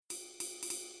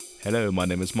Hello, my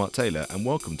name is Mark Taylor and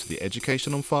welcome to the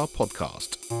Education on Fire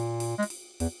podcast.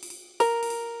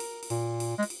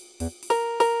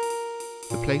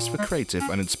 The place for creative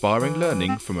and inspiring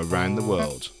learning from around the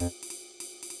world.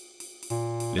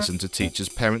 Listen to teachers,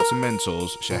 parents and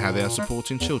mentors share how they are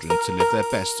supporting children to live their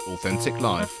best authentic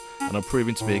life and are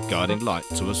proving to be a guiding light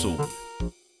to us all.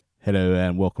 Hello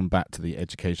and welcome back to the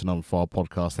Education on Fire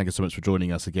podcast. Thank you so much for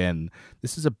joining us again.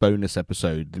 This is a bonus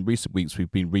episode. In recent weeks,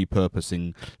 we've been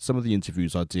repurposing some of the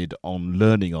interviews I did on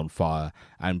learning on fire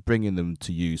and bringing them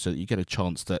to you so that you get a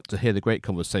chance to hear the great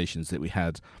conversations that we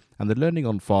had. And the Learning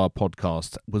on Fire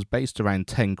podcast was based around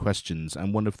 10 questions.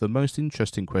 And one of the most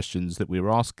interesting questions that we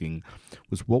were asking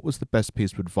was, what was the best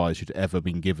piece of advice you'd ever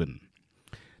been given?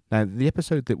 Now, the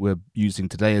episode that we're using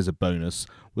today as a bonus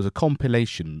was a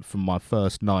compilation from my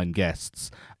first 9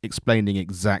 guests, explaining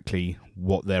exactly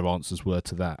what their answers were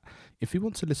to that. If you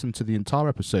want to listen to the entire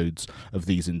episodes of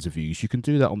these interviews, you can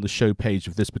do that on the show page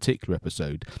of this particular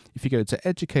episode. If you go to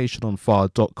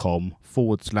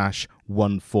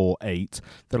educationonfire.com/148,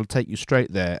 that'll take you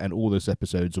straight there, and all those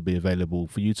episodes will be available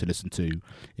for you to listen to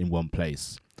in one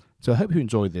place. So I hope you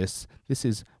enjoy this. This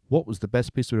is What Was the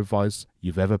Best Piece of Advice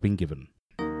You've Ever Been Given?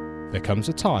 There comes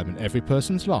a time in every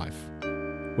person's life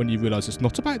when you realise it's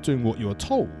not about doing what you are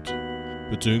told,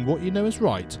 but doing what you know is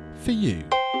right for you.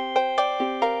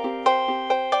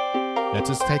 Let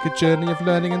us take a journey of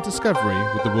learning and discovery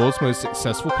with the world's most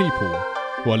successful people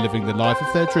who are living the life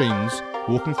of their dreams,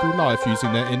 walking through life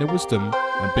using their inner wisdom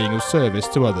and being of service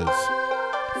to others.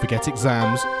 Forget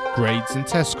exams, grades and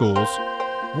test scores.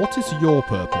 What is your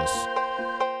purpose?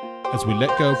 As we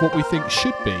let go of what we think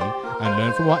should be and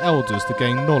learn from our elders to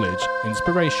gain knowledge,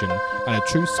 inspiration and a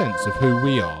true sense of who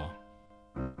we are.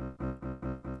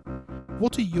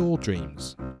 What are your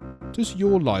dreams? Does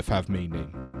your life have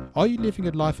meaning? Are you living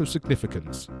a life of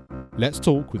significance? Let's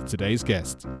talk with today's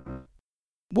guest.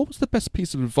 What was the best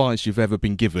piece of advice you've ever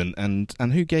been given, and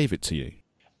who gave it to you?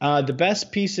 The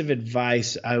best piece of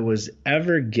advice I was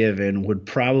ever given would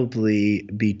probably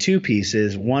be 2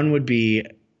 pieces. One would be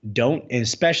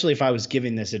especially if I was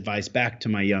giving this advice back to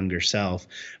my younger self,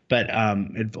 but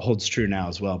it holds true now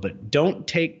as well. But don't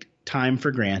take time for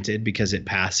granted because it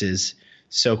passes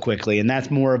so quickly. And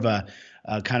that's more of a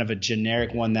kind of a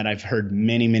generic one that I've heard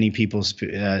many, many people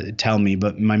tell me,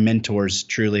 but my mentors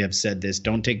truly have said this: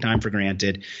 don't take time for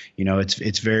granted. You know,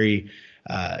 it's very,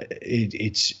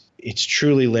 it's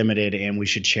truly limited and we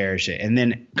should cherish it. And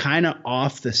then kind of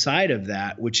off the side of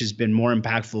that, which has been more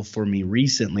impactful for me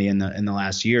recently in the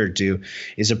last year or two,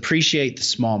 is appreciate the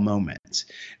small moments.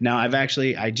 Now,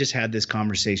 I just had this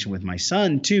conversation with my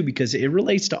son too, because it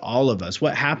relates to all of us.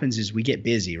 What happens is we get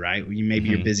busy, right? Maybe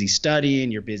you're busy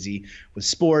studying, you're busy with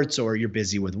sports, or you're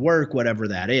busy with work, whatever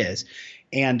that is.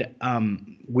 And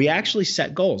we actually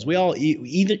set goals. We all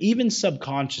even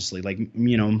subconsciously, like,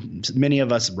 you know, many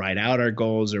of us write out our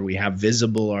goals or we have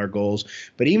visible our goals.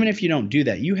 But even if you don't do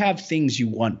that, you have things you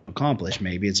want to accomplish.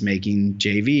 Maybe it's making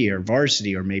JV or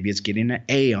varsity, or maybe it's getting an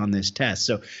A on this test.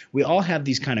 So we all have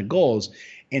these kind of goals.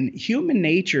 And human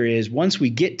nature is, once we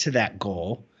get to that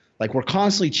goal, like, we're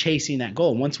constantly chasing that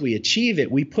goal. Once we achieve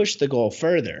it, we push the goal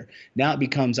further. Now it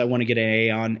becomes, I want to get an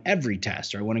A on every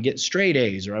test, or I want to get straight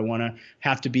A's, or I want to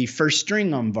have to be first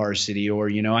string on varsity, or,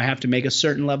 you know, I have to make a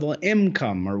certain level of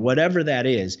income, or whatever that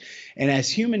is. And as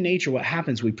human nature, what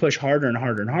happens, we push harder and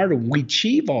harder and harder. We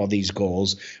achieve all these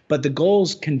goals, but the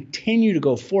goals continue to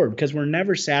go forward because we're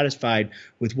never satisfied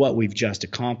with what we've just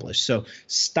accomplished. So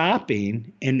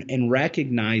stopping and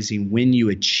recognizing when you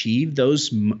achieve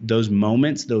those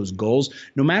moments, those goals,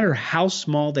 no matter how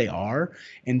small they are,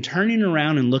 and turning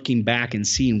around and looking back and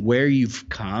seeing where you've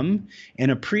come and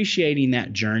appreciating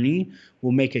that journey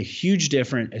will make a huge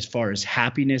difference as far as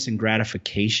happiness and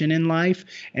gratification in life,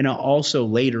 and also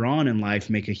later on in life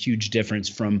make a huge difference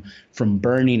from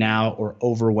burning out or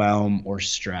overwhelm or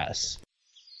stress.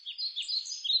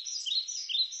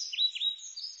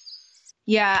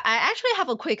 Yeah, I actually have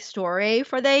a quick story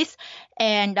for this,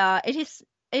 and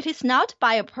it is not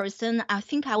by a person. I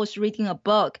think I was reading a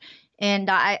book, and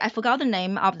I forgot the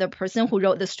name of the person who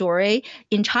wrote the story.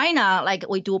 In China, like,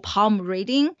 we do palm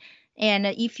reading, and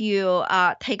if you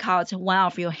take out one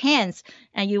of your hands,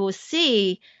 and you will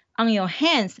see on your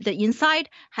hands, the inside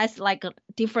has like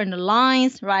different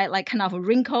lines, right? Like kind of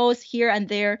wrinkles here and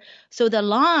there. So the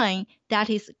line that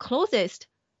is closest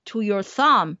to your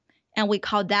thumb, and we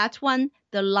call that one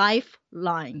the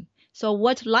lifeline. So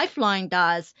what lifeline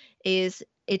does is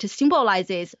it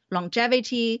symbolizes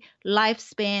longevity,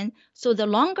 lifespan. So the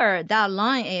longer that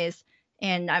line is,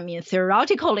 and I mean,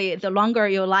 theoretically, the longer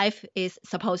your life is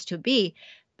supposed to be.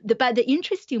 But the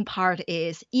interesting part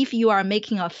is, if you are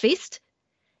making a fist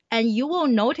And you will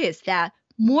notice that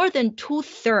more than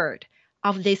 2/3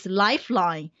 of this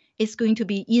lifeline is going to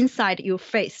be inside your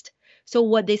fist. So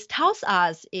what this tells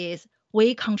us is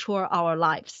we control our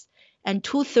lives. And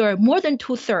more than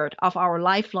 2/3 of our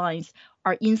lifelines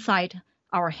are inside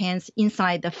our hands,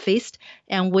 inside the fist,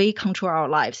 and we control our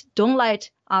lives. Don't let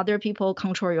other people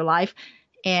control your life,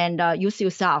 and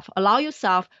allow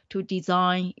yourself to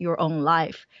design your own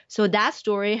life. So that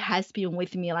story has been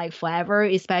with me like forever,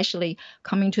 especially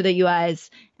coming to the US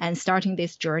and starting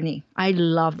this journey. I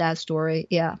love that story.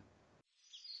 Yeah.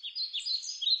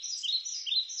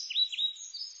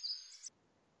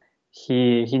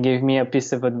 He gave me a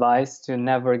piece of advice to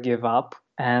never give up,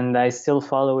 and I still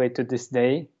follow it to this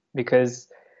day, because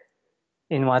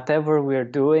in whatever we're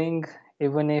doing,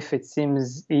 even if it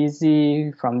seems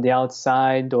easy from the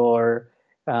outside, or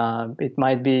it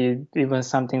might be even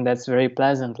something that's very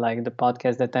pleasant, like the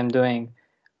podcast that I'm doing,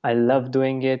 I love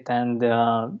doing it, and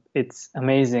it's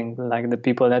amazing. Like the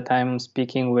people that I'm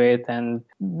speaking with and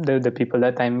the people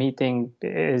that I'm meeting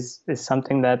is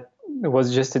something that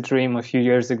was just a dream a few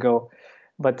years ago,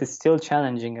 but it's still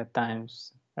challenging at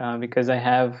times because I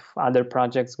have other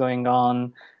projects going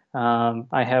on.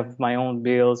 I have my own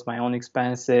bills, my own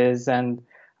expenses, and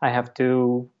I have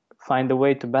to find a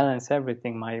way to balance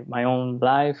everything, my own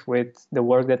life with the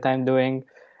work that I'm doing.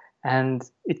 And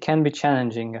it can be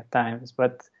challenging at times,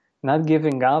 but not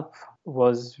giving up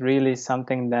was really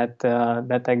something that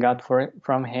I got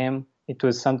from him. It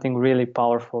was something really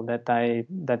powerful that I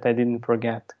didn't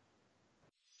forget.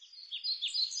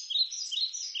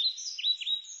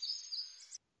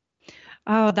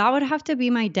 Oh, that would have to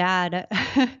be my dad.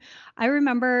 I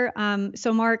remember,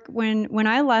 so Mark, when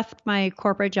I left my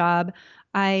corporate job,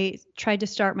 I tried to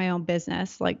start my own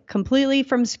business, like completely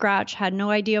from scratch, had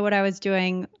no idea what I was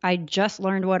doing. I just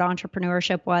learned what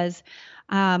entrepreneurship was.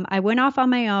 I went off on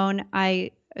my own.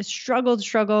 I struggled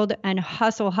and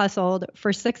hustled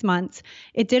for 6 months.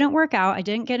 It didn't work out. I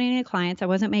didn't get any clients. I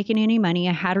wasn't making any money.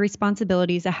 I had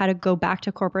responsibilities. I had to go back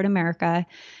to corporate America.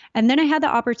 And then I had the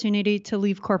opportunity to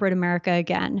leave corporate America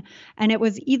again. And it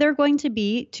was either going to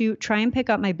be to try and pick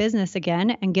up my business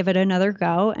again and give it another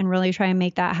go and really try and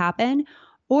make that happen,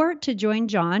 or to join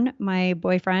John, my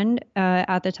boyfriend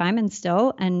at the time and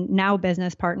still, and now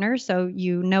business partner. So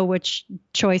you know which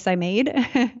choice I made.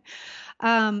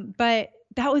 But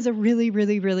that was a really,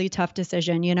 really, really tough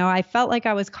decision. You know, I felt like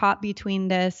I was caught between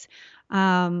this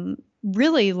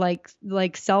really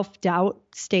like self-doubt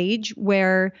stage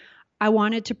where I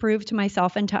wanted to prove to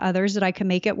myself and to others that I could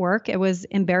make it work. It was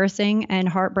embarrassing and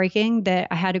heartbreaking that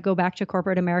I had to go back to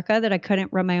corporate America, that I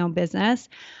couldn't run my own business.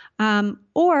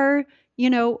 Or, you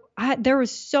know, there was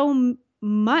so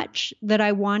much that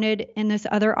I wanted in this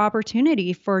other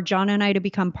opportunity for John and I to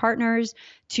become partners,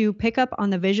 to pick up on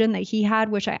the vision that he had,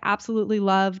 which I absolutely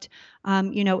loved,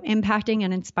 you know, impacting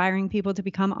and inspiring people to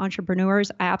become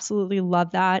entrepreneurs. I absolutely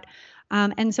love that.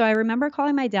 And so I remember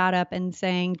calling my dad up and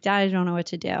saying, Dad, I don't know what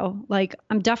to do. Like,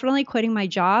 I'm definitely quitting my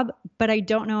job, but I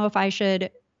don't know if I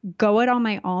should go it on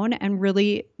my own and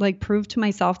really like prove to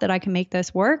myself that I can make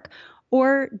this work,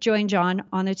 or join John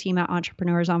on the team at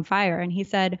Entrepreneurs on Fire. And he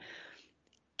said,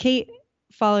 Kate,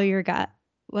 follow your gut.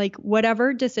 Like,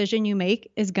 whatever decision you make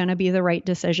is going to be the right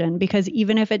decision, because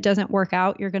even if it doesn't work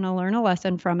out, you're going to learn a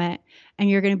lesson from it and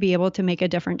you're going to be able to make a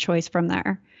different choice from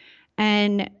there.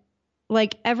 And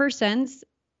like, ever since,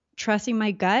 trusting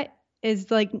my gut is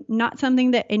like not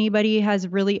something that anybody has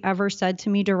really ever said to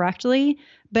me directly,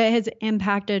 but has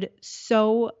impacted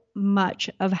so much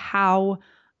of how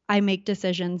I make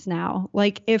decisions now.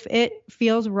 Like, if it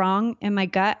feels wrong in my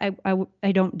gut,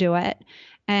 I don't do it.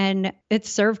 And it's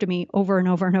served me over and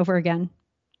over and over again.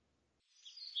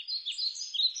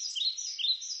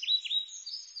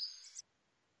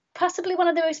 Possibly one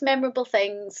of the most memorable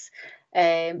things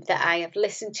that I have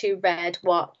listened to, read,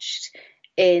 watched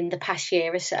in the past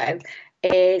year or so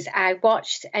is I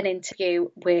watched an interview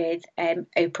with Oprah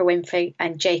Winfrey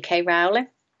and J.K. Rowling.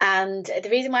 And the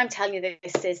reason why I'm telling you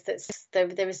this is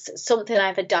that there is something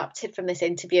I've adopted from this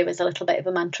interview as a little bit of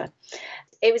a mantra.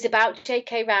 It was about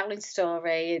J.K. Rowling's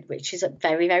story, which is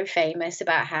very, very famous,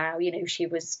 about how, you know, she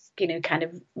was, you know, kind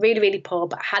of really, really poor,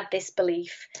 but had this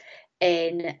belief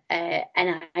in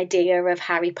an idea of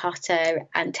Harry Potter,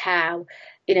 and how,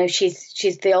 you know, she's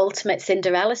the ultimate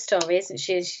Cinderella story, isn't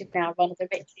she? She's now one of the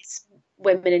richest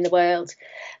women in the world.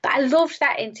 But I loved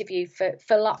that interview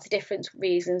for lots of different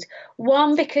reasons.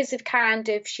 One, because of kind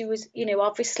of, she was, you know,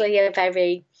 obviously a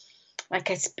very,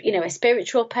 like, a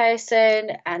spiritual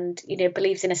person, and, you know,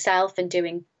 believes in herself and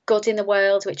doing good in the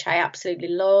world, which I absolutely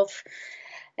love.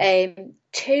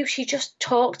 Two, she just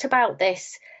talked about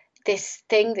this this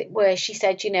thing where she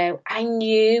said, you know, I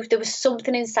knew there was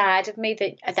something inside of me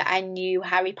that I knew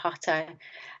Harry Potter,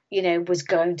 you know, was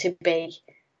going to be,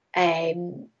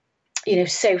 you know,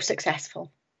 so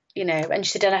successful, you know. And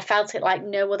she said, and I felt it like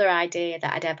no other idea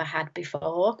that I'd ever had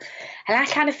before. And I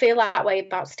kind of feel that way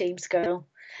about STEAM School.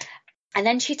 And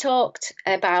then she talked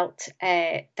about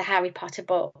the Harry Potter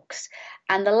books.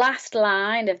 And the last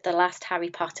line of the last Harry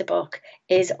Potter book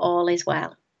is all is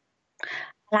well.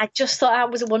 And I just thought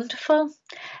that was wonderful.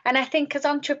 And I think as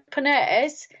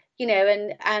entrepreneurs, you know,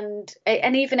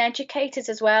 and even educators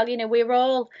as well, you know, we're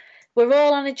all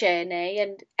on a journey.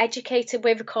 And educated,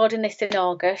 we're recording this in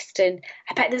August, and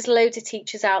I bet there's loads of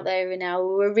teachers out there now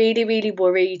who are really, really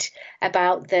worried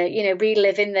about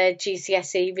reliving the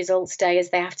GCSE results day,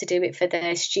 as they have to do it for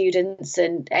their students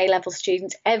and A-level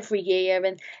students every year.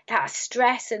 And that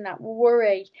stress and that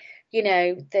worry, you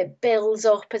know, that builds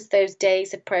up as those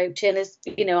days approach. And as,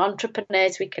 you know,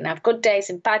 entrepreneurs, we can have good days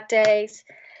and bad days.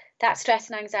 That stress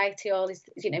and anxiety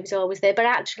is always there. But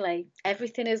actually,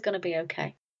 everything is going to be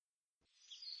okay.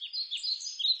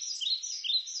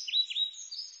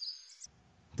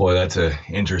 Boy, that's an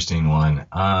interesting one.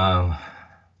 I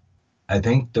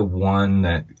think the one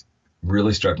that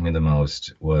really struck me the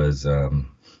most was, and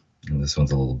this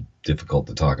one's a little difficult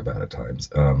to talk about at times.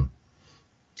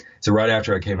 So right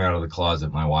after I came out of the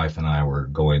closet, my wife and I were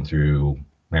going through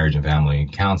marriage and family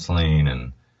counseling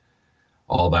and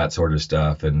all that sort of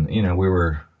stuff. And, you know, we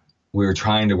were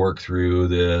trying to work through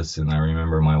this. And I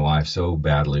remember my wife so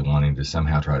badly wanting to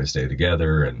somehow try to stay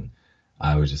together. And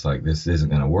I was just like, this isn't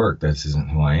going to work. This isn't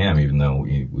who I am, even though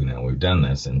we've done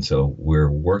this. And so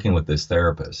we're working with this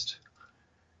therapist.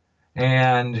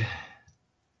 And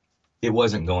it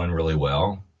wasn't going really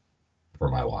well for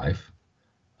my wife.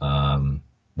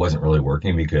 Wasn't really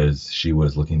working because she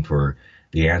was looking for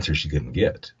the answer she couldn't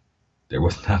get. There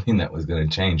was nothing that was going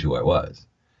to change who I was.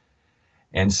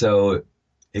 And so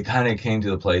it kind of came to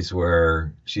the place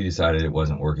where she decided it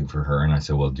wasn't working for her. And I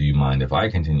said, well, do you mind if I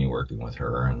continue working with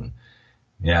her? And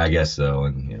yeah, I guess so.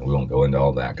 And, you know, we won't go into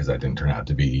all that because that didn't turn out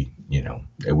to be, you know,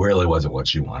 it really wasn't what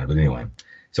she wanted. But anyway,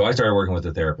 so I started working with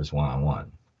the therapist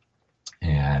one-on-one.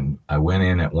 And I went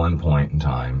in at one point in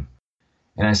time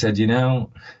and I said, you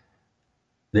know,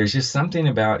 there's just something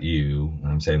about you, and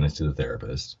I'm saying this to the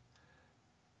therapist,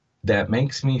 that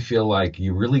makes me feel like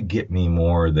you really get me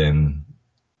more than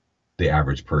the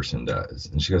average person does.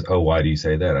 And she goes, oh, why do you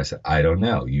say that? I said, I don't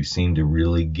know. You seem to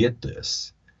really get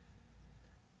this.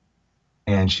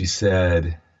 And she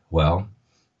said, well,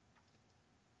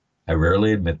 I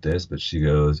rarely admit this, but she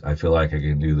goes, I feel like I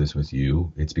can do this with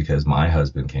you. It's because my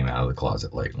husband came out of the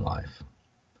closet late in life.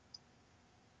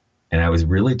 And I was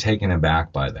really taken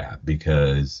aback by that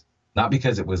because, not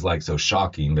because it was like so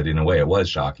shocking, but in a way it was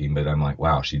shocking, but I'm like,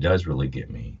 wow, she does really get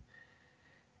me.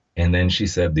 And then she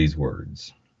said these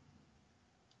words.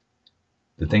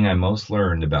 The thing I most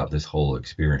learned about this whole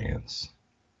experience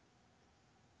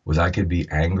was I could be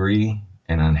angry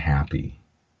and unhappy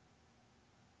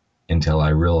until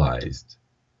I realized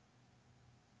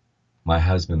my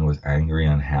husband was angry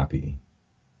and unhappy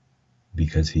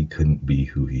because he couldn't be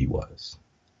who he was.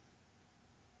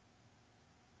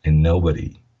 And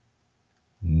nobody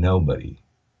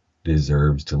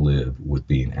deserves to live with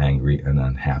being angry and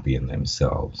unhappy in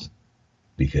themselves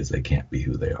because they can't be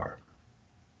who they are.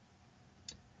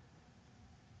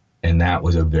 And that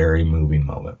was a very moving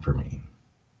moment for me.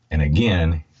 And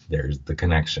again, there's the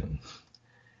connection.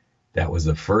 That was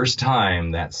the first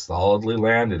time that solidly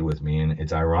landed with me. And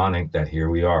it's ironic that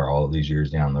here we are all of these years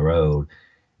down the road.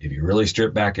 If you really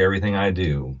strip back everything I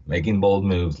do, making bold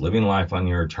moves, living life on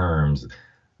your terms,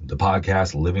 the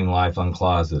podcast, Living Life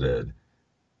Uncloseted,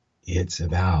 it's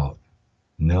about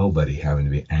nobody having to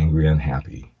be angry and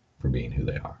unhappy for being who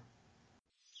they are.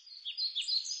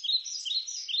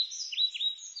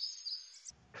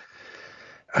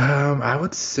 I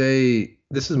would say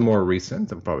this is more recent.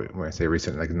 Probably when I say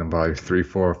recent, like in the probably 3,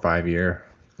 4, 5 year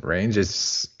range.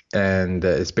 It's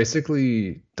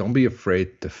basically don't be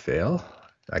afraid to fail.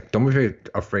 Like don't be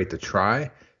afraid to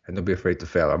try, and don't be afraid to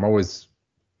fail. I'm always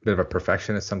a bit of a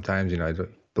perfectionist sometimes. You know,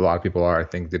 a lot of people are. I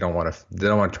think they don't want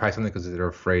to try something because they're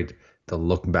afraid to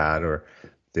look bad, or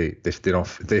they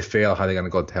fail. How are they going to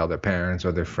go tell their parents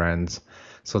or their friends?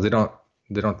 So they don't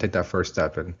take that first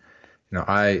step. And you know,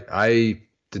 I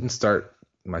didn't start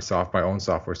my own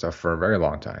software stuff for a very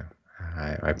long time.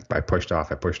 I pushed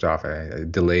off. I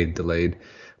delayed.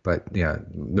 But yeah,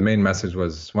 the main message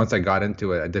was once I got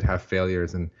into it, I did have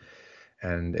failures, and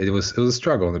it was a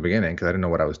struggle in the beginning because I didn't know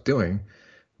what I was doing.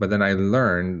 But then I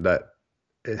learned that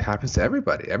it happens to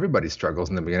everybody. Everybody struggles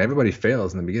in the beginning. Everybody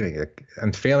fails in the beginning.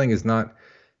 And failing is not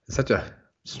such a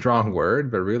strong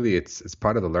word, but really it's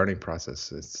part of the learning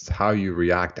process. It's how you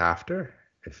react after.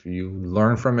 If you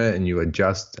learn from it and you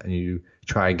adjust and you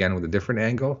try again with a different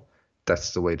angle,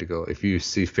 that's the way to go. If you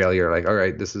see failure like, all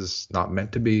right, this is not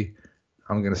meant to be,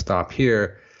 I'm going to stop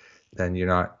here, then you're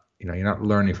not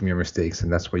learning from your mistakes.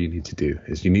 And that's what you need to do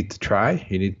is you need to try,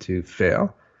 you need to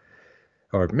fail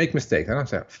or make mistakes. I don't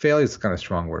say fail is kind of a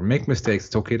strong word. Make mistakes.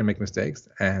 It's okay to make mistakes.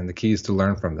 And the key is to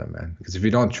learn from them, man. Because if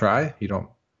you don't try, you don't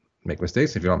make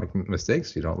mistakes. If you don't make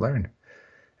mistakes, you don't learn.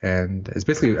 And it's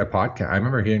basically a podcast. I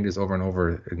remember hearing this over and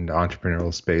over in the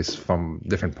entrepreneurial space from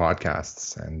different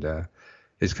podcasts, and it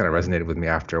just kind of resonated with me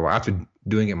after a while. After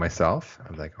doing it myself,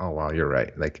 I'm like, oh wow, you're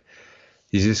right. Like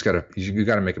you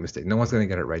gotta make a mistake. No one's gonna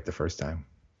get it right the first time.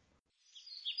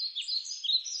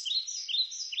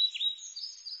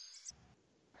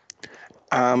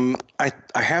 I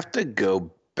have to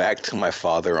go back to my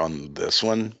father on this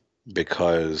one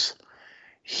because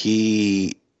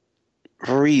he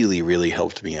really, really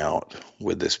helped me out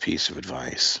with this piece of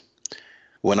advice.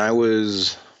 When I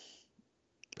was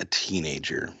a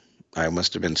teenager, I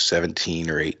must have been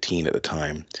 17 or 18 at the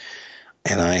time,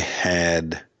 and I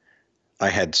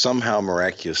had somehow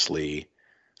miraculously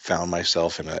found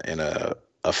myself in a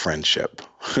friendship,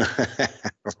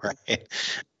 right?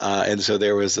 And so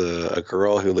there was a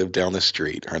girl who lived down the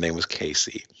street. Her name was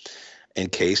Casey,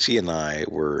 and Casey and I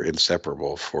were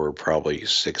inseparable for probably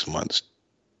 6 months.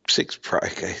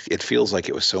 It feels like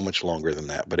it was so much longer than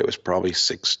that, but it was probably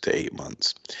 6 to 8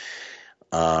 months.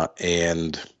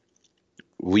 And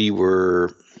we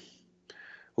would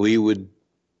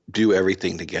do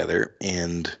everything together.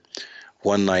 And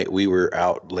one night we were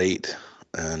out late,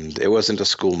 and it wasn't a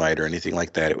school night or anything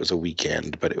like that. It was a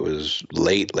weekend, but it was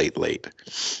late.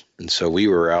 And so we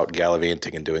were out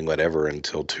gallivanting and doing whatever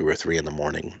until 2 or 3 in the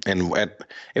morning. And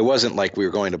it wasn't like we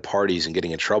were going to parties and getting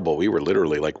in trouble. We were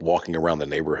literally like walking around the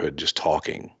neighborhood just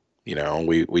talking. You know,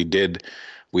 we did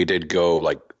go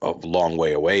like a long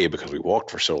way away because we walked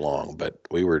for so long, but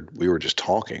we were just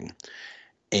talking.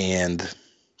 And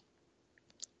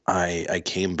I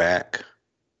came back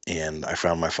and I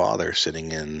found my father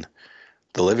sitting in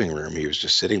the living room. He was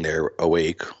just sitting there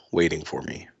awake, waiting for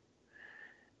me.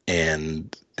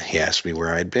 And he asked me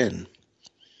where I'd been.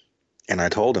 And I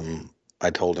told him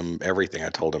everything. I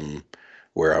told him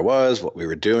where I was, what we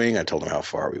were doing. I told him how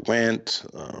far we went.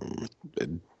 It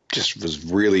just was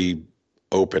really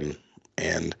open.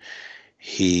 And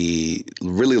he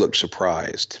really looked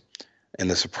surprised. And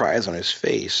the surprise on his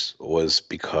face was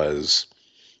because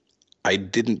I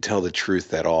didn't tell the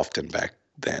truth that often back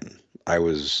then. I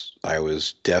was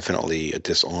definitely a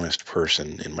dishonest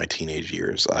person in my teenage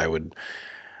years.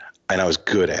 And I was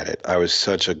good at it. I was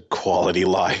such a quality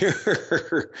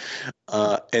liar.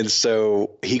 And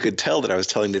so he could tell that I was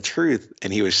telling the truth,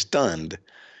 and he was stunned.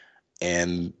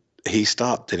 And he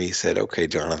stopped and he said, "Okay,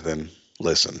 Jonathan,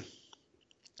 listen,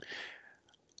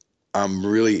 I'm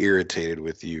really irritated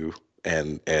with you.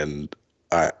 And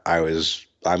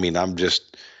I'm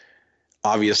just,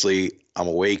 obviously I'm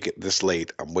awake this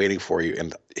late. I'm waiting for you.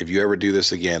 And if you ever do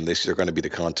this again, these are going to be the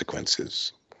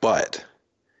consequences. But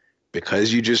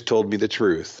because you just told me the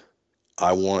truth,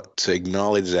 I want to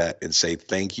acknowledge that and say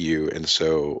thank you. And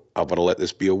so I'm going to let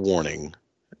this be a warning.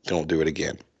 Don't do it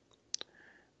again."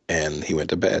 And he went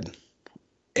to bed.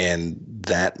 And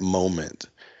that moment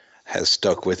has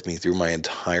stuck with me through my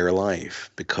entire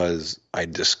life because I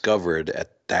discovered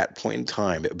at that point in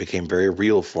time, it became very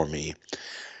real for me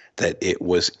that it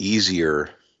was easier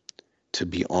to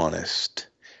be honest,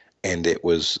 and it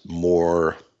was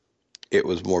more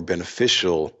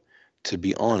beneficial to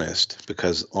be honest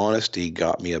because honesty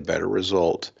got me a better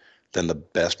result than the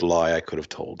best lie I could have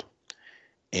told.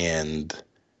 And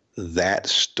that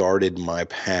started my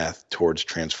path towards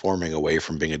transforming away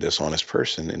from being a dishonest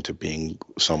person into being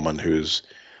someone who's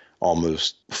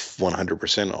almost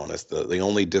 100% honest. The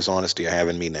only dishonesty I have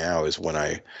in me now is when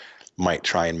I might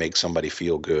try and make somebody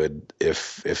feel good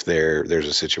if there's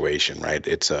a situation, right?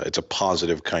 It's a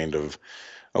positive kind of,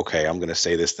 okay, I'm going to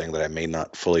say this thing that I may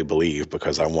not fully believe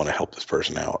because I want to help this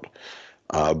person out.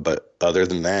 But other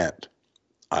than that,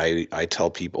 I tell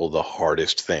people the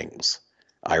hardest things.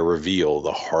 I reveal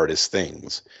the hardest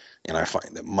things. And I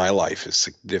find that my life is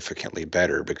significantly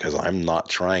better because I'm not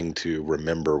trying to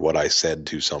remember what I said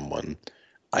to someone.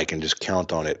 I can just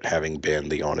count on it having been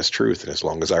the honest truth. And as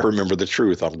long as I remember the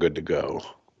truth, I'm good to go.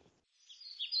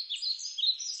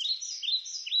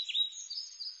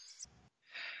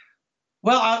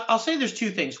 Well, I'll say there's two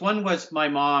things. One was my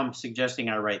mom suggesting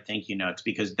I write thank you notes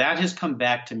because that has come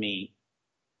back to me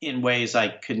in ways I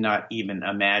could not even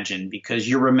imagine, because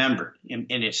you're remembered and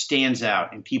it stands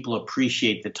out and people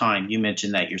appreciate the time. You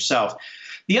mentioned that yourself.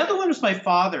 The other one was my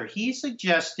father. He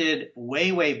suggested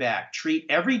way, way back, treat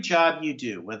every job you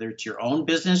do, whether it's your own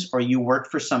business or you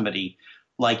work for somebody,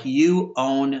 like you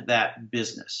own that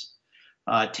business.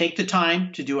 Take the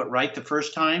time to do it right the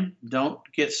first time. Don't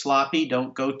get sloppy.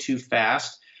 Don't go too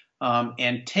fast.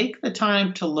 And take the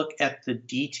time to look at the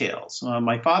details.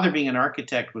 My father, being an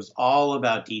architect, was all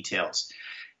about details.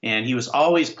 And he was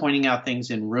always pointing out things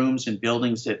in rooms and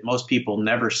buildings that most people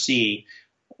never see.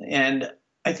 And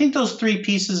I think those three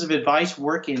pieces of advice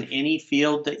work in any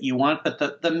field that you want.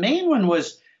 But the main one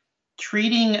was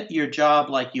treating your job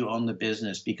like you own the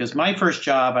business. Because my first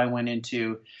job, I went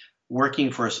into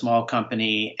working for a small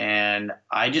company, and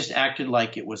I just acted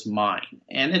like it was mine.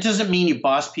 And it doesn't mean you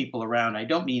boss people around. I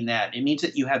don't mean that. It means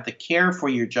that you have the care for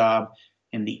your job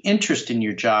and the interest in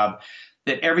your job,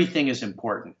 that everything is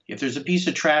important. If there's a piece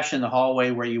of trash in the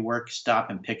hallway where you work, stop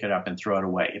and pick it up and throw it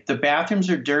away. If the bathrooms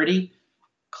are dirty,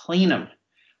 clean them.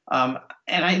 And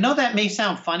I know that may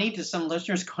sound funny to some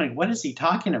listeners going, what is he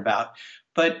talking about?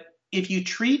 But if you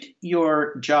treat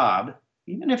your job,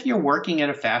 even if you're working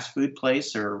at a fast food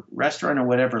place or restaurant or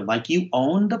whatever, like you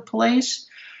own the place,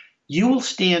 you will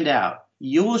stand out,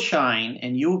 you will shine,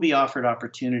 and you will be offered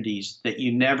opportunities that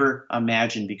you never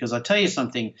imagined. Because I'll tell you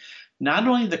something, not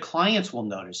only the clients will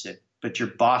notice it, but your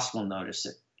boss will notice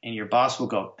it. And your boss will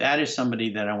go, that is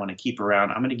somebody that I want to keep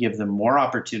around. I'm going to give them more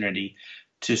opportunity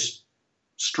to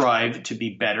strive to be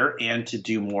better and to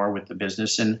do more with the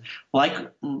business. And like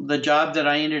the job that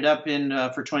I ended up in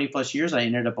for 20 plus years, I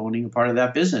ended up owning a part of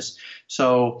that business.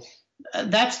 So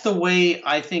that's the way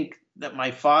I think that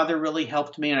my father really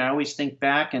helped me. And I always think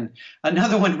back. And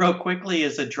another one real quickly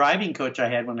is a driving coach I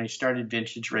had when I started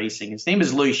vintage racing. His name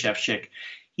is Louis Shevchik.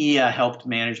 He helped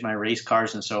manage my race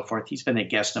cars and so forth. He's been a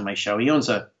guest on my show. He owns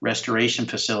a restoration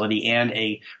facility and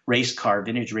a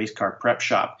vintage race car prep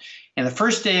shop. And the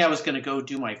first day I was going to go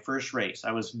do my first race,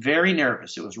 I was very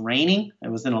nervous. It was raining. I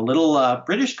was in a little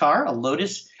British car, a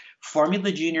Lotus Formula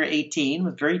Junior 18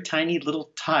 with very tiny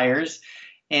little tires.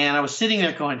 And I was sitting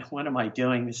there going, what am I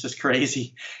doing? This is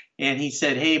crazy. And he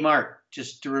said, hey, Mark,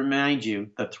 just to remind you,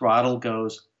 the throttle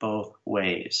goes both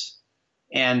ways.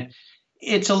 And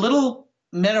it's a little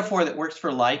metaphor that works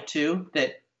for life too,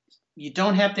 that you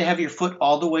don't have to have your foot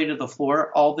all the way to the floor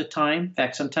all the time. In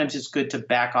fact, sometimes it's good to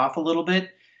back off a little bit,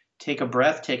 take a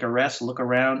breath, take a rest, look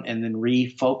around, and then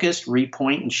refocus,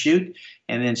 repoint and shoot,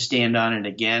 and then stand on it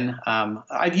again.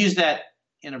 I've used that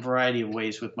in a variety of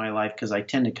ways with my life, because I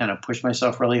tend to kind of push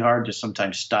myself really hard to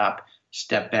sometimes stop,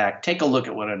 step back, take a look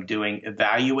at what I'm doing,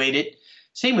 evaluate it.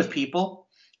 Same with people,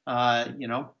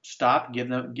 stop, give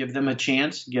them a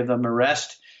chance, give them a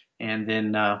rest, and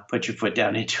then put your foot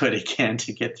down into it again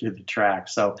to get through the track.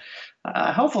 So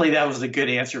hopefully that was a good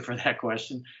answer for that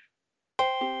question.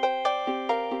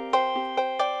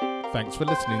 Thanks for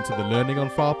listening to the Learning on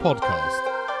Fire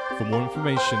podcast. For more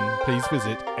information, please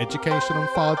visit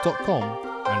educationonfire.com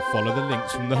and follow the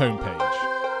links from the homepage.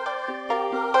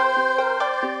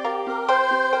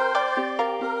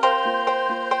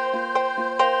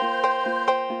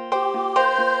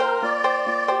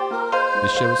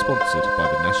 This show is sponsored by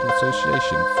the National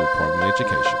Association for Primary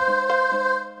Education.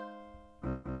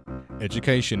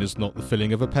 Education is not the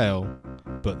filling of a pail,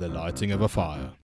 but the lighting of a fire.